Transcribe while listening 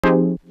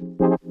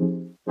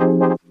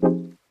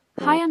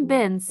Hyun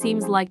Bin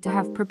seems like to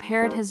have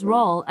prepared his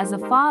role as a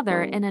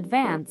father in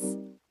advance.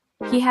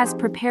 He has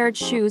prepared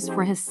shoes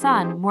for his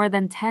son more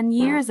than 10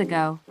 years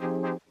ago.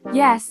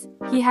 Yes,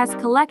 he has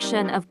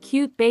collection of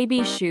cute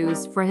baby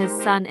shoes for his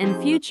son in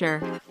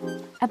future.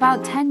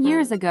 About 10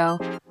 years ago,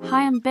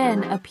 Hyun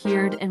Bin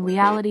appeared in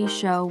reality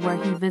show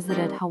where he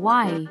visited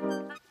Hawaii.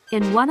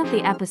 In one of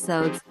the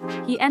episodes,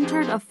 he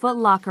entered a Foot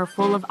Locker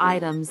full of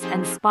items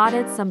and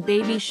spotted some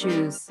baby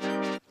shoes.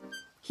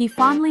 He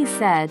fondly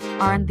said,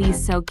 "Aren't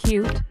these so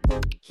cute?"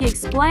 He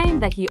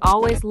explained that he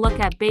always look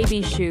at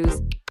baby shoes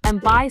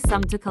and buy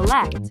some to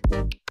collect.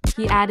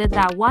 He added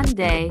that one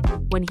day,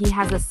 when he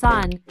has a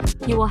son,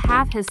 he will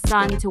have his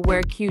son to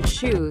wear cute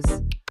shoes.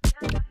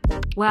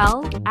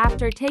 Well,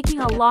 after taking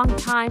a long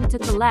time to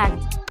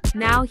collect,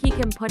 now he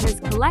can put his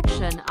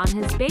collection on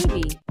his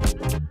baby.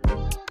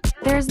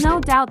 There's no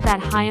doubt that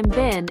Hyun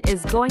Bin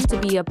is going to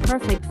be a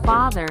perfect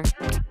father.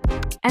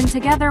 And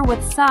together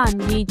with son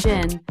Yi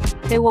Jin,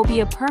 they will be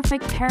a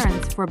perfect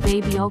parents for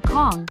baby Oh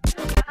Kong.